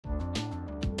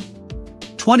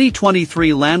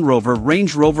2023 Land Rover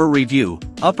Range Rover Review,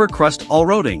 Upper-Crust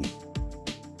Allroading.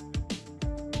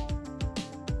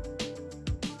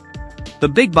 The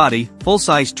big-body,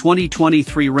 full-size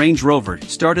 2023 Range Rover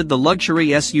started the luxury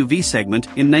SUV segment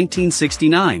in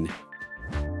 1969.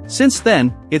 Since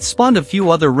then, it's spawned a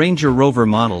few other Ranger Rover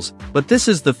models, but this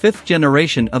is the fifth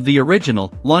generation of the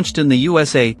original, launched in the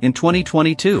USA in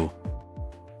 2022.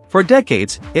 For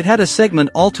decades, it had a segment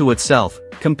all to itself,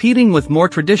 competing with more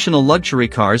traditional luxury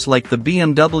cars like the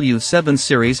BMW 7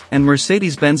 Series and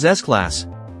Mercedes-Benz S-Class.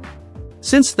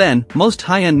 Since then, most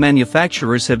high-end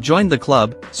manufacturers have joined the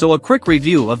club, so a quick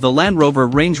review of the Land Rover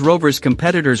Range Rover's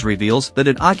competitors reveals that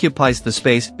it occupies the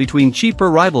space between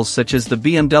cheaper rivals such as the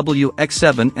BMW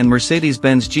X7 and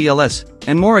Mercedes-Benz GLS,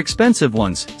 and more expensive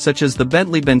ones, such as the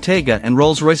Bentley Bentayga and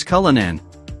Rolls-Royce Cullinan.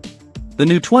 The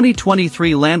new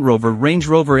 2023 Land Rover Range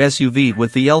Rover SUV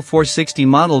with the L460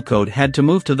 model code had to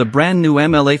move to the brand new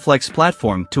MLA Flex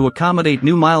platform to accommodate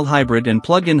new mild hybrid and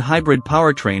plug-in hybrid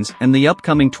powertrains and the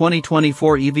upcoming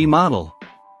 2024 EV model.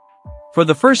 For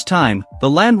the first time, the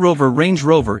Land Rover Range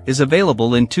Rover is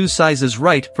available in two sizes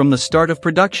right from the start of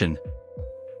production.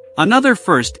 Another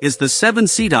first is the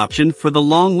 7-seat option for the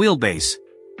long wheelbase.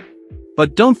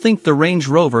 But don't think the Range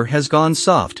Rover has gone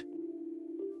soft.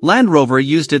 Land Rover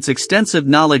used its extensive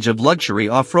knowledge of luxury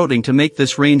off-roading to make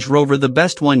this Range Rover the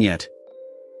best one yet.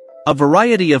 A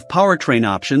variety of powertrain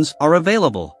options are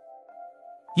available.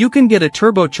 You can get a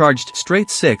turbocharged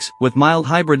straight-six with mild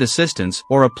hybrid assistance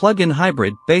or a plug-in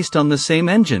hybrid based on the same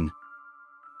engine.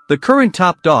 The current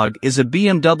top dog is a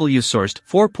BMW-sourced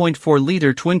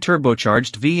 4.4-liter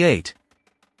twin-turbocharged V8.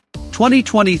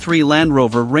 2023 Land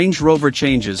Rover Range Rover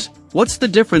changes. What's the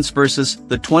difference versus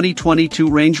the 2022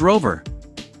 Range Rover?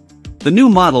 The new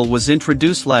model was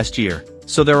introduced last year,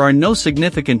 so there are no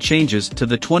significant changes to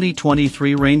the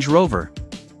 2023 Range Rover.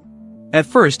 At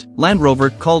first, Land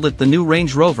Rover called it the new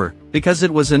Range Rover because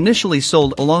it was initially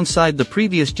sold alongside the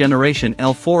previous generation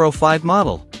L405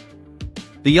 model.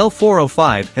 The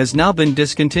L405 has now been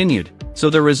discontinued,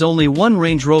 so there is only one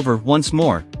Range Rover once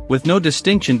more, with no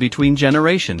distinction between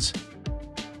generations.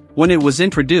 When it was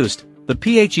introduced, the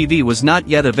PHEV was not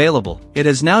yet available. It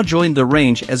has now joined the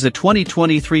range as a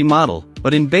 2023 model,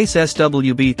 but in base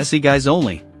SWB SE guise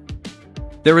only.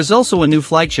 There is also a new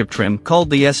flagship trim called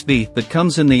the SV that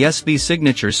comes in the SV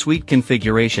Signature Suite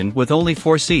configuration with only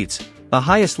 4 seats, the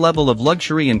highest level of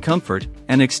luxury and comfort,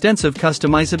 and extensive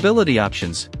customizability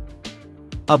options.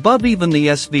 Above even the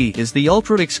SV is the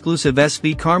ultra-exclusive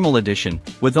SV Caramel Edition,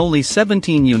 with only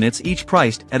 17 units each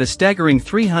priced at a staggering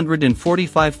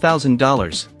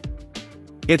 $345,000.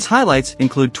 Its highlights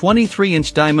include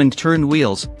 23-inch diamond turned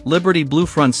wheels, Liberty Blue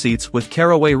front seats with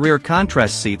caraway rear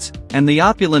contrast seats, and the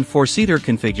opulent 4-seater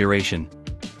configuration.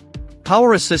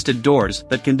 Power-assisted doors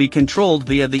that can be controlled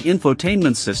via the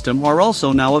infotainment system are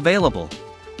also now available.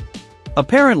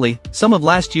 Apparently, some of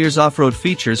last year's off-road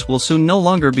features will soon no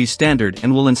longer be standard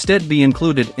and will instead be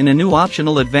included in a new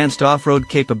optional advanced off-road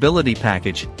capability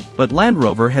package, but Land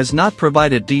Rover has not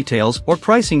provided details or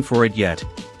pricing for it yet.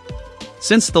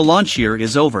 Since the launch year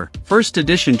is over, first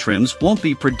edition trims won't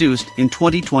be produced in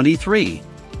 2023.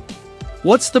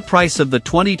 What's the price of the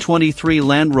 2023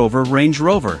 Land Rover Range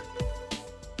Rover?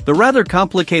 The rather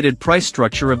complicated price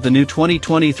structure of the new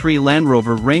 2023 Land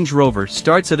Rover Range Rover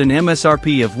starts at an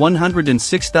MSRP of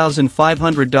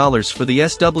 $106,500 for the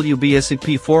SWB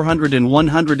SEP 400 and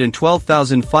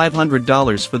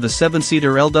 $112,500 for the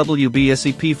 7-seater LWB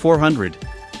SEP 400.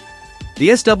 The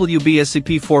SWB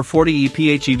SCP-440E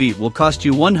PHEV will cost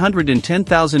you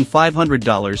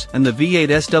 $110,500 and the V8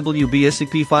 SWB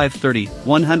SCP-530,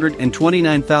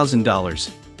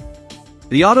 $129,000.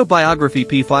 The Autobiography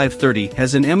P530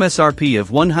 has an MSRP of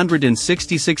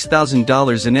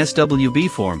 $166,000 in SWB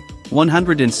form,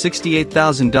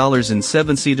 $168,000 in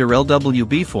 7-seater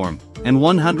LWB form, and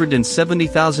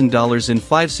 $170,000 in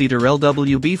 5-seater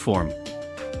LWB form.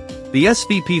 The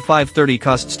SVP530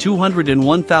 costs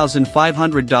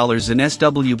 $201,500 in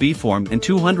SWB form and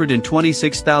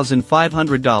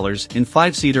 $226,500 in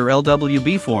 5-seater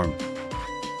LWB form.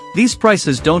 These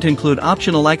prices don't include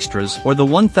optional extras or the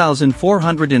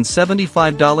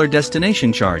 $1,475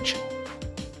 destination charge.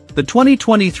 The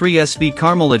 2023 SV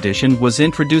Caramel Edition was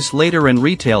introduced later and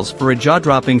retails for a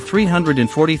jaw-dropping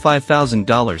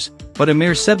 $345,000, but a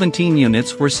mere 17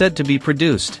 units were said to be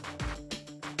produced.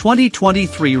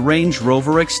 2023 Range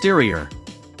Rover Exterior.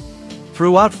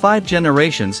 Throughout 5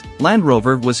 generations, Land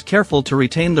Rover was careful to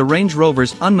retain the Range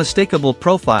Rover's unmistakable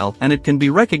profile, and it can be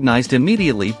recognized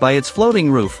immediately by its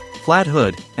floating roof, flat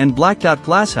hood, and blacked-out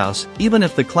glasshouse, even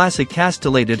if the classic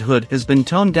castellated hood has been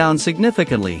toned down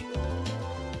significantly.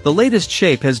 The latest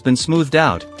shape has been smoothed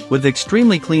out, with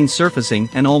extremely clean surfacing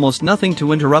and almost nothing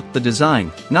to interrupt the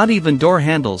design, not even door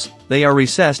handles. They are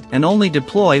recessed and only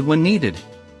deploy when needed.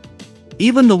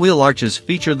 Even the wheel arches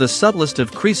feature the subtlest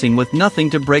of creasing with nothing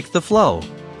to break the flow.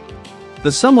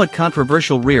 The somewhat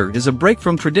controversial rear is a break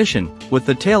from tradition, with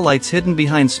the taillights hidden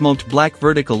behind smoked black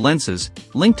vertical lenses,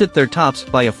 linked at their tops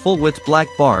by a full-width black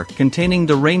bar containing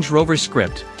the Range Rover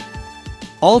script.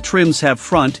 All trims have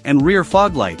front and rear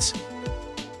fog lights.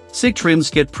 SIG trims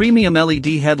get premium LED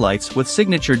headlights with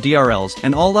signature DRLs,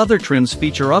 and all other trims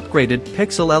feature upgraded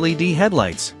pixel LED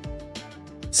headlights.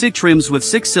 SIG trims with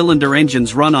 6-cylinder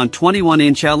engines run on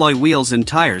 21-inch alloy wheels and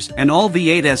tires, and all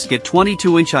V8s get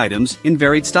 22-inch items in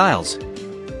varied styles.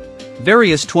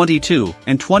 Various 22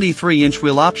 and 23-inch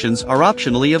wheel options are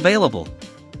optionally available.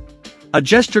 A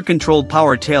gesture-controlled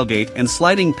power tailgate and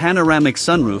sliding panoramic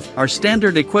sunroof are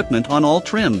standard equipment on all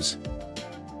trims.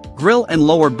 Grille and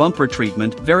lower bumper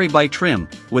treatment vary by trim,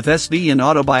 with SV and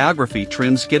autobiography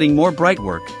trims getting more bright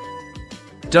work.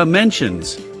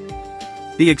 Dimensions.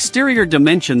 The exterior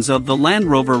dimensions of the Land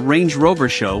Rover Range Rover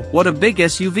show what a big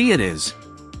SUV it is.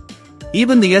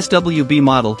 Even the SWB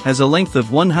model has a length of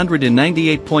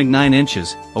 198.9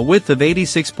 inches, a width of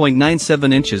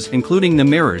 86.97 inches including the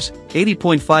mirrors,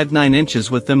 80.59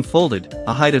 inches with them folded,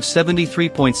 a height of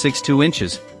 73.62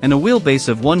 inches, and a wheelbase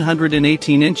of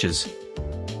 118 inches.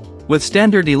 With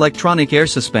standard electronic air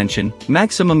suspension,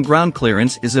 maximum ground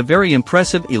clearance is a very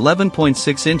impressive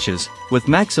 11.6 inches, with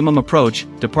maximum approach,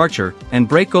 departure, and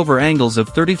breakover angles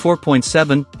of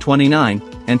 34.7, 29,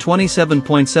 and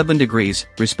 27.7 degrees,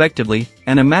 respectively,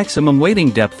 and a maximum weighting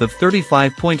depth of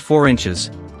 35.4 inches.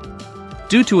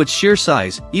 Due to its sheer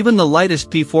size, even the lightest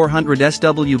P400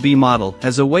 SWB model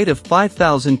has a weight of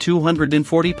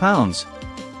 5,240 pounds.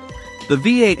 The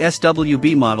V8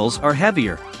 SWB models are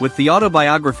heavier, with the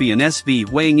autobiography and SV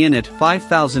weighing in at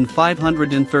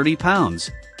 5,530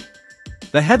 pounds.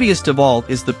 The heaviest of all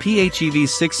is the PHEV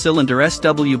 6-cylinder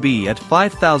SWB at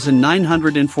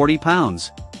 5,940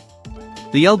 pounds.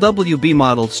 The LWB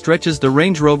model stretches the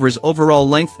Range Rover's overall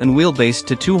length and wheelbase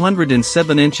to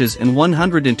 207 inches and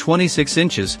 126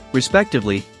 inches,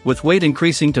 respectively, with weight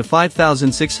increasing to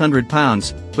 5,600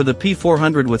 pounds for the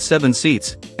P400 with 7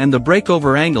 seats, and the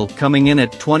breakover angle coming in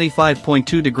at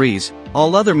 25.2 degrees.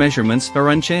 All other measurements are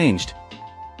unchanged.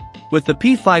 With the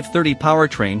P530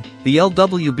 powertrain, the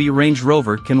LWB Range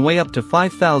Rover can weigh up to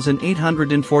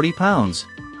 5,840 pounds.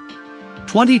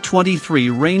 2023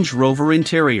 Range Rover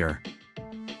Interior.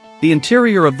 The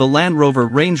interior of the Land Rover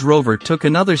Range Rover took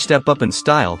another step up in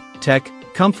style, tech,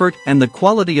 comfort, and the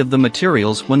quality of the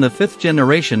materials when the 5th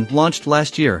generation launched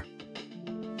last year.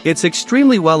 It's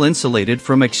extremely well insulated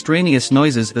from extraneous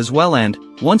noises as well, and,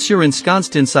 once you're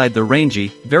ensconced inside the Rangy,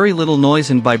 very little noise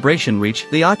and vibration reach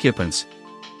the occupants.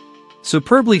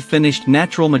 Superbly finished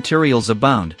natural materials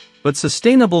abound, but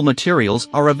sustainable materials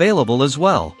are available as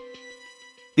well.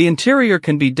 The interior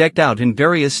can be decked out in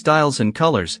various styles and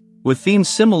colors, with themes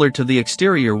similar to the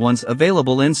exterior ones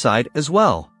available inside as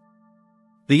well.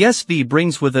 The SV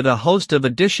brings with it a host of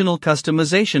additional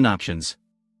customization options.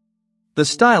 The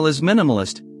style is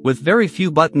minimalist, with very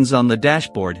few buttons on the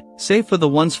dashboard, save for the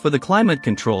ones for the climate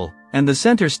control, and the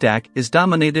center stack is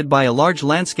dominated by a large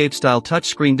landscape-style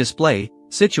touchscreen display,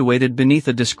 situated beneath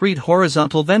a discrete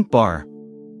horizontal vent bar.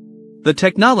 The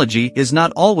technology is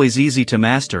not always easy to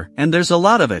master, and there's a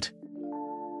lot of it.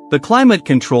 The climate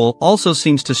control also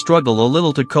seems to struggle a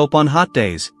little to cope on hot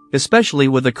days, especially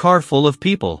with a car full of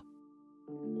people.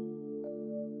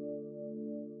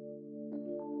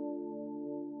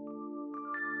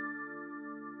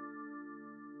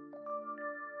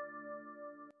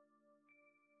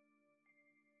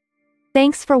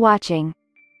 Thanks for watching.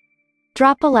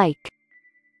 Drop a like,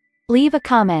 leave a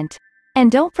comment,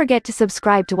 and don't forget to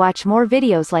subscribe to watch more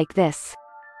videos like this.